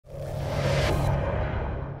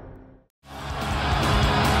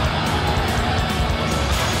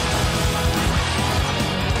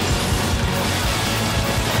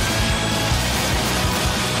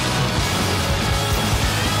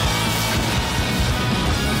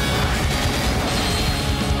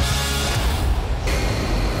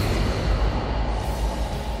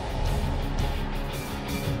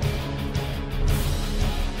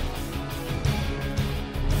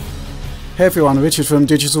Hey everyone, Richard from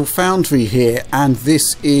Digital Foundry here, and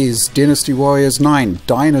this is Dynasty Warriors 9,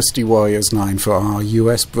 Dynasty Warriors 9 for our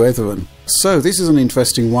US brethren. So this is an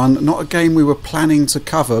interesting one, not a game we were planning to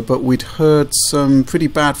cover, but we'd heard some pretty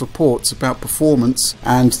bad reports about performance,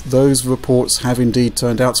 and those reports have indeed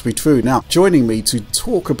turned out to be true. Now, joining me to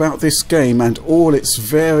talk about this game and all its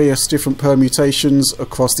various different permutations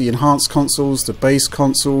across the enhanced consoles, the base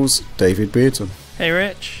consoles, David Bearton. Hey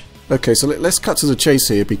Rich. Okay, so let's cut to the chase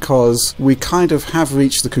here, because we kind of have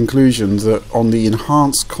reached the conclusion that on the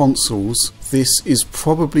enhanced consoles, this is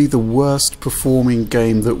probably the worst performing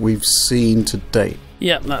game that we've seen to date.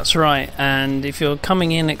 Yep, that's right. And if you're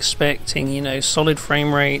coming in expecting, solid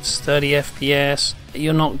frame rates, 30 FPS,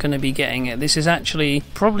 you're not going to be getting it. This is actually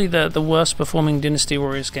probably the worst performing Dynasty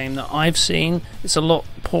Warriors game that I've seen. It's a lot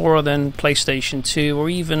poorer than PlayStation 2 or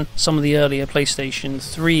even some of the earlier PlayStation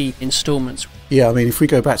 3 installments. Yeah, I mean, if we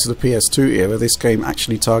go back to the PS2 era, this game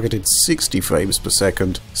actually targeted 60 frames per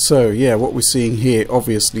second. So yeah, what we're seeing here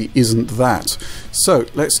obviously isn't that. So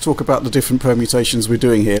let's talk about the different permutations we're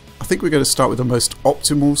doing here. I think we're going to start with the most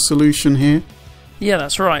optimal solution here. Yeah,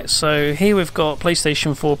 that's right. So here we've got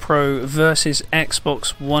PlayStation 4 Pro versus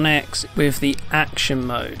Xbox One X with the action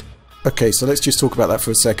mode. Okay, so let's just talk about that for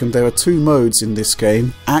a second. There are two modes in this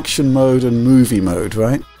game, action mode and movie mode,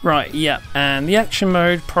 right? Right, yeah. And the action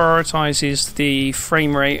mode prioritizes the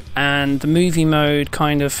frame rate, and the movie mode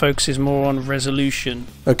kind of focuses more on resolution.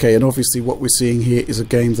 Okay, and obviously what we're seeing here is a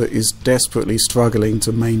game that is desperately struggling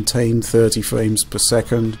to maintain 30 frames per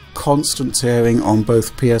second, constant tearing on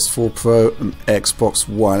both PS4 Pro and Xbox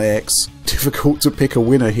One X. Difficult to pick a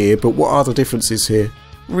winner here, but what are the differences here?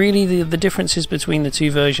 Really, the differences between the two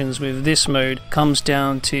versions with this mode comes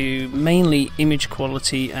down to mainly image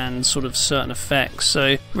quality and sort of certain effects.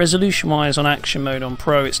 So resolution-wise, on action mode on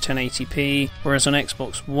Pro it's 1080p, whereas on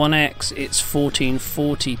Xbox One X it's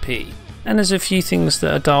 1440p. And there's a few things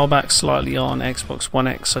that are dialed back slightly on Xbox One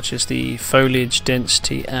X, such as the foliage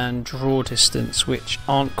density and draw distance, which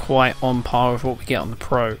aren't quite on par with what we get on the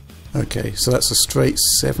Pro. Okay, so that's a straight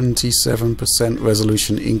 77%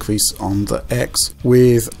 resolution increase on the X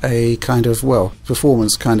with a kind of, well,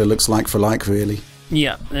 performance kind of looks like for like, really.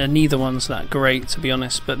 Yeah, neither one's that great, to be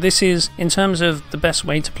honest, but this is, in terms of the best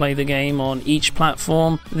way to play the game on each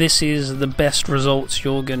platform, this is the best results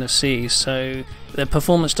you're going to see. So the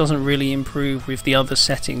performance doesn't really improve with the other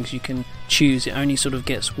settings you can choose, it only sort of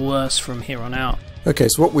gets worse from here on out. Okay,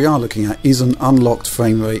 so what we are looking at is an unlocked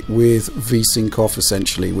frame rate with VSync off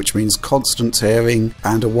essentially, which means constant tearing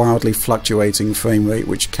and a wildly fluctuating frame rate,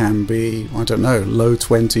 which can be, I don't know, low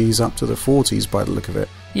 20s up to the 40s by the look of it.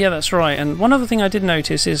 Yeah, that's right. And one other thing I did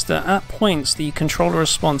notice is that at points the controller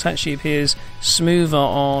response actually appears smoother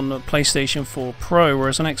on PlayStation 4 Pro,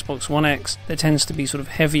 whereas on Xbox One X there tends to be sort of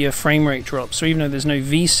heavier frame rate drops. So even though there's no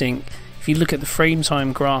VSync, if you look at the frame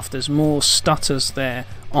time graph, there's more stutters there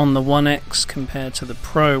on the One X compared to the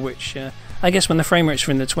Pro, which I guess when the frame rates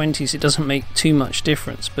are in the 20s it doesn't make too much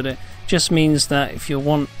difference, but it just means that if you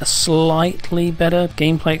want a slightly better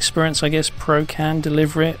gameplay experience, I guess Pro can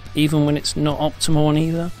deliver it, even when it's not optimal on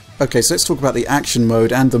either. Okay, so let's talk about the action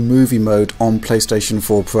mode and the movie mode on PlayStation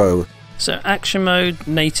 4 Pro. So action mode,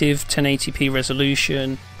 native 1080p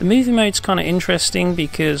resolution. The movie mode's kind of interesting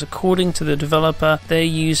because according to the developer, they're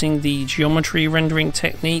using the geometry rendering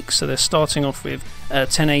technique, so they're starting off with a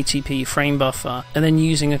 1080p frame buffer and then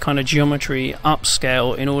using a kind of geometry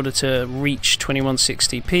upscale in order to reach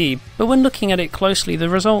 2160p. But when looking at it closely, the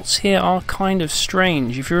results here are kind of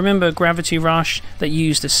strange. If you remember Gravity Rush, that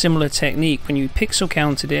used a similar technique. When you pixel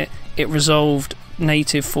counted it, it resolved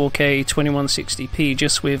native 4K 2160p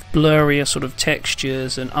just with blurrier sort of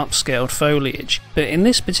textures and upscaled foliage. But in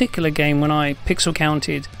this particular game, when I pixel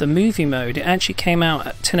counted the movie mode, it actually came out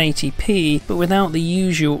at 1080p but without the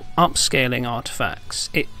usual upscaling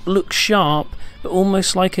artifacts. It looks sharp but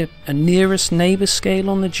almost like a nearest neighbor scale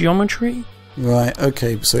on the geometry. Right,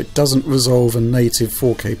 okay, so it doesn't resolve a native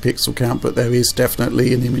 4K pixel count, but there is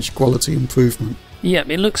definitely an image quality improvement.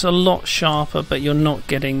 Yep, it looks a lot sharper, but you're not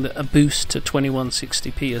getting a boost to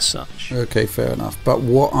 2160p as such. Okay, fair enough. But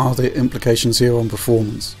what are the implications here on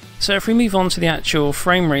performance? So if we move on to the actual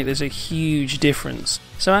frame rate, there's a huge difference.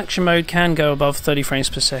 So action mode can go above 30 frames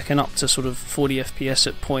per second up to sort of 40 FPS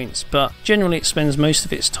at points, but generally it spends most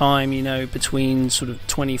of its time, between sort of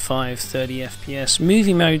 25-30 FPS.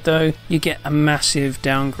 Movie mode though, you get a massive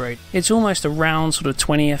downgrade. It's almost around sort of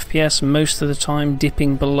 20 FPS most of the time,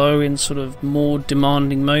 dipping below in sort of more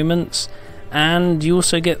demanding moments, and you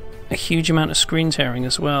also get a huge amount of screen tearing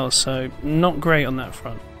as well, so not great on that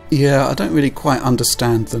front. Yeah, I don't really quite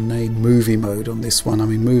understand the name movie mode on this one. I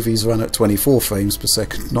mean, movies run at 24 frames per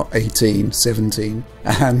second, not 18, 17.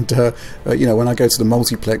 And, when I go to the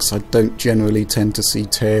multiplex, I don't generally tend to see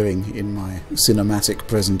tearing in my cinematic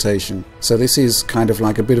presentation. So this is kind of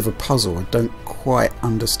like a bit of a puzzle. I don't quite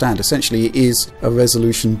understand. Essentially, it is a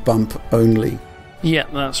resolution bump only. Yeah,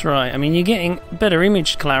 that's right. I mean, you're getting better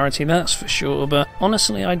image clarity, that's for sure, but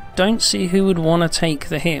honestly, I don't see who would want to take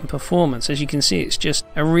the hit in performance. As you can see, it's just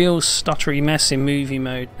a real stuttery mess in movie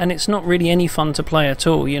mode, and it's not really any fun to play at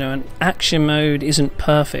all. And action mode isn't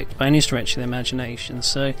perfect by any stretch of the imagination,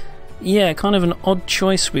 so yeah, kind of an odd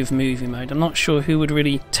choice with movie mode. I'm not sure who would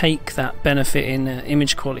really take that benefit in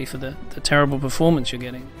image quality for the terrible performance you're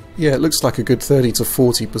getting. Yeah, it looks like a good 30 to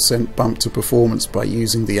 40% bump to performance by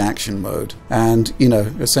using the action mode. And,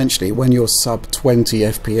 essentially, when you're sub 20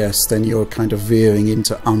 FPS, then you're kind of veering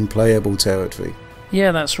into unplayable territory.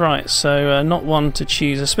 Yeah, that's right. So not one to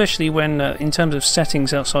choose, especially when, in terms of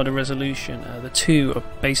settings outside of resolution, the two are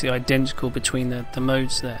basically identical between the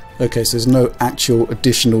modes there. Okay, so there's no actual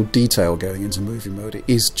additional detail going into movie mode. It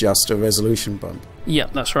is just a resolution bump. Yeah,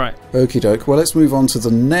 that's right. Okie doke. Well, let's move on to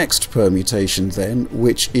the next permutation then,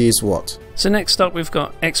 which is what? So next up we've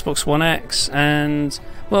got Xbox One X, and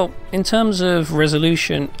well, in terms of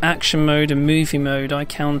resolution, action mode and movie mode, I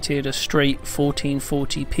counted a straight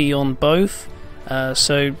 1440p on both.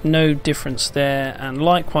 So no difference there, and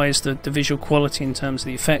likewise the visual quality in terms of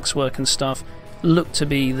the effects work and stuff look to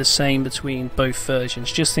be the same between both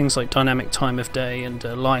versions, just things like dynamic time of day and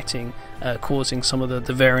lighting causing some of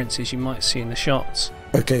the variances you might see in the shots.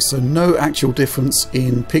 Okay, so no actual difference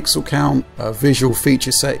in pixel count, visual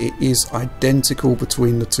feature set. It is identical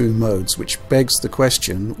between the two modes, which begs the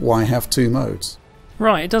question, why have two modes?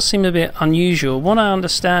 Right, it does seem a bit unusual. What I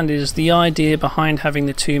understand is the idea behind having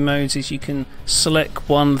the two modes is you can select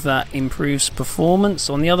one that improves performance.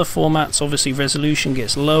 On the other formats, obviously resolution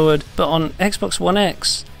gets lowered, but on Xbox One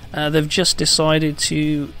X, they've just decided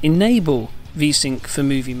to enable VSync for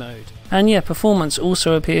movie mode. And yeah, performance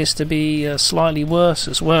also appears to be slightly worse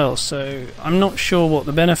as well, so I'm not sure what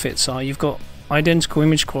the benefits are. You've got identical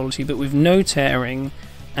image quality, but with no tearing,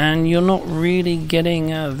 and you're not really getting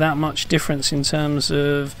that much difference in terms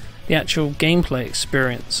of the actual gameplay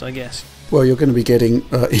experience, I guess. Well, you're going to be getting,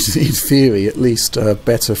 in theory at least,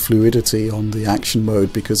 better fluidity on the action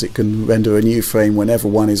mode, because it can render a new frame whenever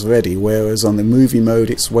one is ready, whereas on the movie mode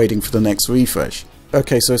it's waiting for the next refresh.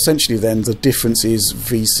 Okay, so essentially then the difference is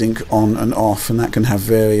VSync on and off, and that can have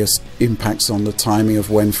various impacts on the timing of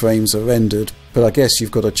when frames are rendered. But I guess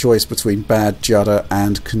you've got a choice between bad judder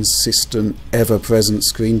and consistent, ever-present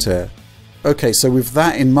screen tear. Okay, so with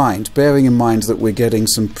that in mind, bearing in mind that we're getting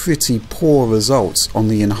some pretty poor results on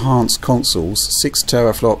the enhanced consoles, 6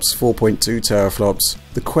 teraflops, 4.2 teraflops,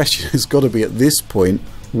 the question has got to be at this point,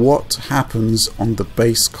 what happens on the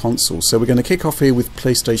base console? So we're going to kick off here with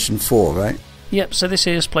PlayStation 4, right? Yep, so this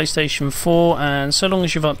is PlayStation 4, and so long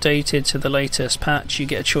as you've updated to the latest patch, you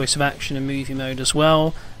get a choice of action and movie mode as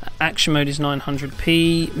well. Action mode is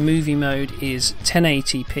 900p, movie mode is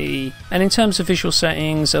 1080p, and in terms of visual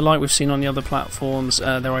settings, like we've seen on the other platforms,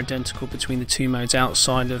 they're identical between the two modes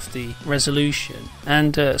outside of the resolution.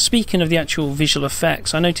 And speaking of the actual visual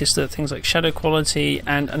effects, I noticed that things like shadow quality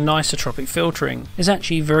and anisotropic filtering is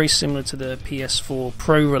actually very similar to the PS4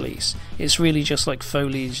 Pro release. It's really just like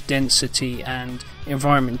foliage density and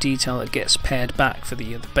environment detail that gets pared back for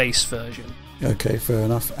the base version. Okay, fair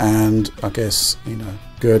enough. And I guess,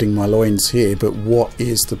 girding my loins here, but what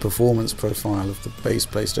is the performance profile of the base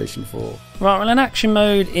PlayStation 4? Right, well, in action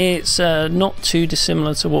mode, it's not too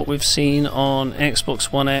dissimilar to what we've seen on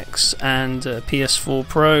Xbox One X and PS4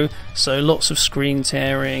 Pro. So lots of screen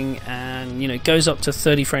tearing, and it goes up to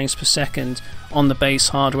 30 frames per second on the base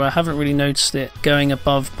hardware. I haven't really noticed it going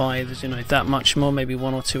above by that much more, maybe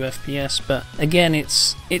 1 or 2 FPS. But again,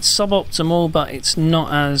 it's suboptimal, but it's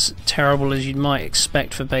not as terrible as you might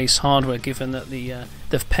expect for base hardware, given that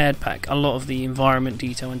they've pared back a lot of the environment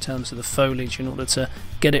detail in terms of the foliage in order to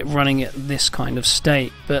get it running at this kind of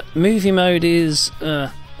state. But movie mode is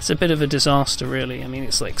it's a bit of a disaster, really. I mean,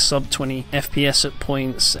 it's like sub 20 FPS at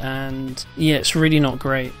points, and yeah, it's really not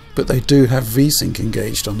great. But they do have VSync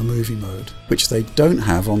engaged on the movie mode, which they don't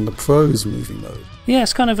have on the Pro's movie mode. Yeah,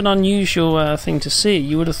 it's kind of an unusual thing to see.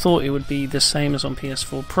 You would have thought it would be the same as on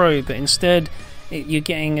PS4 Pro, but instead you're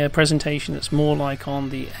getting a presentation that's more like on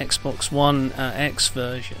the Xbox One X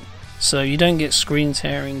version. So you don't get screen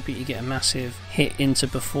tearing, but you get a massive hit into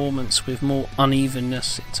performance with more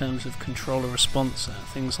unevenness in terms of controller response,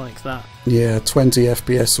 things like that. Yeah, 20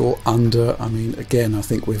 FPS or under. I mean, again, I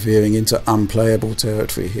think we're veering into unplayable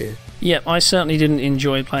territory here. Yep, I certainly didn't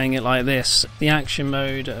enjoy playing it like this. The action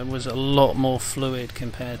mode was a lot more fluid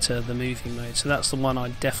compared to the movie mode, so that's the one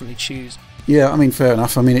I'd definitely choose. Yeah, I mean, fair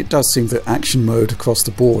enough. I mean, it does seem that action mode across the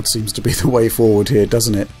board seems to be the way forward here,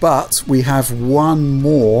 doesn't it? But we have one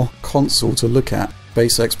more console to look at,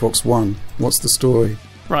 base Xbox One. What's the story?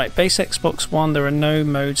 Right, base Xbox One, there are no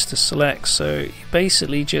modes to select, so you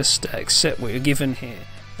basically just accept what you're given here.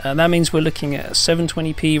 That means we're looking at a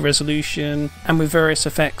 720p resolution and with various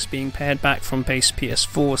effects being paired back from base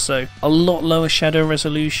PS4, so a lot lower shadow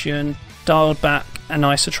resolution, dialed back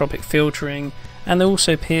anisotropic filtering, and there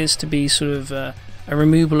also appears to be sort of a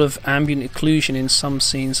removal of ambient occlusion in some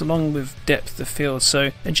scenes along with depth of field, so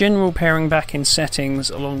a general paring back in settings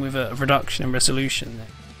along with a reduction in resolution there.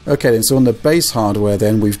 Okay then, so on the base hardware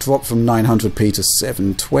then, we've dropped from 900p to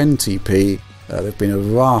 720p. There have been a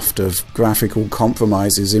raft of graphical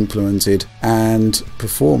compromises implemented, and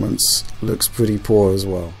performance looks pretty poor as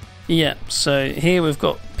well. Yeah, so here we've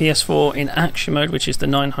got PS4 in action mode, which is the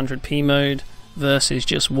 900p mode, versus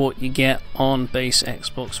just what you get on base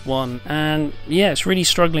Xbox One. And yeah, it's really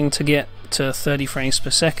struggling to get to 30 frames per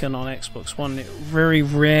second on Xbox One. It very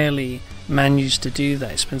rarely manages to do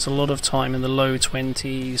that. It spends a lot of time in the low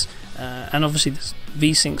 20s, and obviously this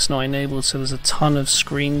VSync's not enabled, so there's a ton of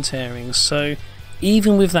screen tearing. So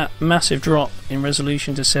even with that massive drop in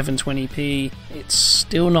resolution to 720p, it's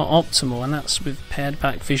still not optimal, and that's with pared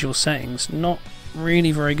back visual settings. Not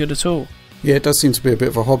really very good at all. Yeah, it does seem to be a bit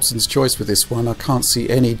of a Hobson's choice with this one. I can't see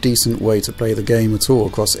any decent way to play the game at all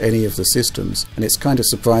across any of the systems, and it's kind of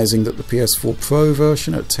surprising that the PS4 Pro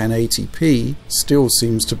version at 1080p still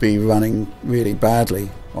seems to be running really badly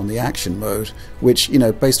on the action mode, which, you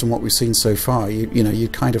know, based on what we've seen so far, you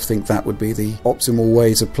kind of think that would be the optimal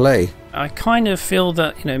way to play. I kind of feel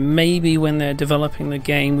that, you know, maybe when they're developing the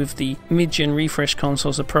game with the mid-gen refresh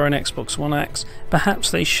consoles, the Pro and Xbox One X,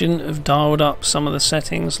 perhaps they shouldn't have dialed up some of the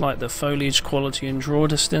settings like the foliage quality and draw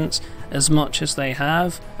distance as much as they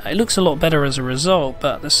have. It looks a lot better as a result,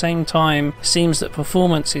 but at the same time it seems that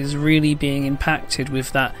performance is really being impacted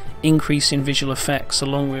with that increase in visual effects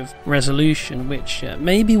along with resolution, which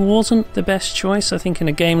maybe wasn't the best choice. I think in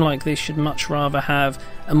a game like this you'd much rather have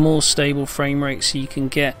a more stable frame rate so you can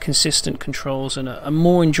get consistent controls and a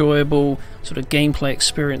more enjoyable sort of gameplay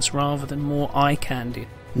experience rather than more eye candy.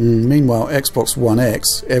 Meanwhile, Xbox One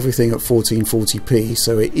X, everything at 1440p,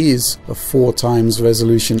 so it is a 4 times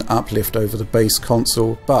resolution uplift over the base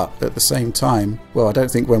console, but at the same time, well, I don't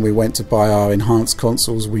think when we went to buy our enhanced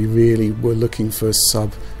consoles we really were looking for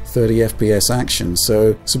sub 30 FPS action,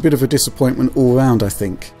 so it's a bit of a disappointment all round, I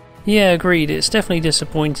think. Yeah, agreed. It's definitely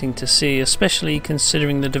disappointing to see, especially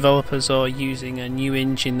considering the developers are using a new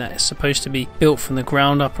engine that is supposed to be built from the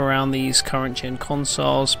ground up around these current gen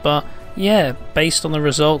consoles, but yeah, based on the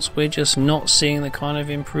results we're just not seeing the kind of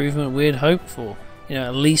improvement we'd hoped for. You know,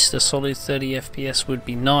 at least a solid 30 FPS would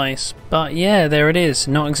be nice, but yeah, there it is.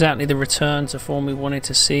 Not exactly the return to form we wanted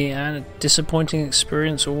to see, and a disappointing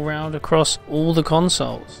experience all round across all the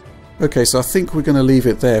consoles. Okay, so I think we're going to leave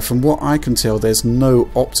it there. From what I can tell, there's no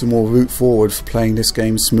optimal route forward for playing this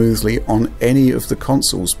game smoothly on any of the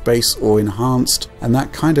consoles, base or enhanced, and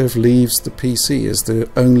that kind of leaves the PC as the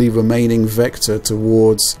only remaining vector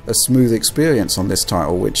towards a smooth experience on this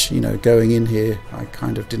title, which, you know, going in here, I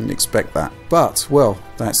kind of didn't expect that. But, well,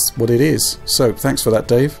 that's what it is. So, thanks for that,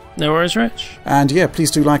 Dave. No worries, Rich. And yeah, please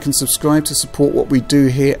do like and subscribe to support what we do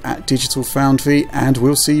here at Digital Foundry, and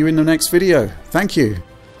we'll see you in the next video. Thank you.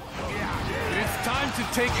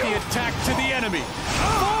 Take the attack to the enemy.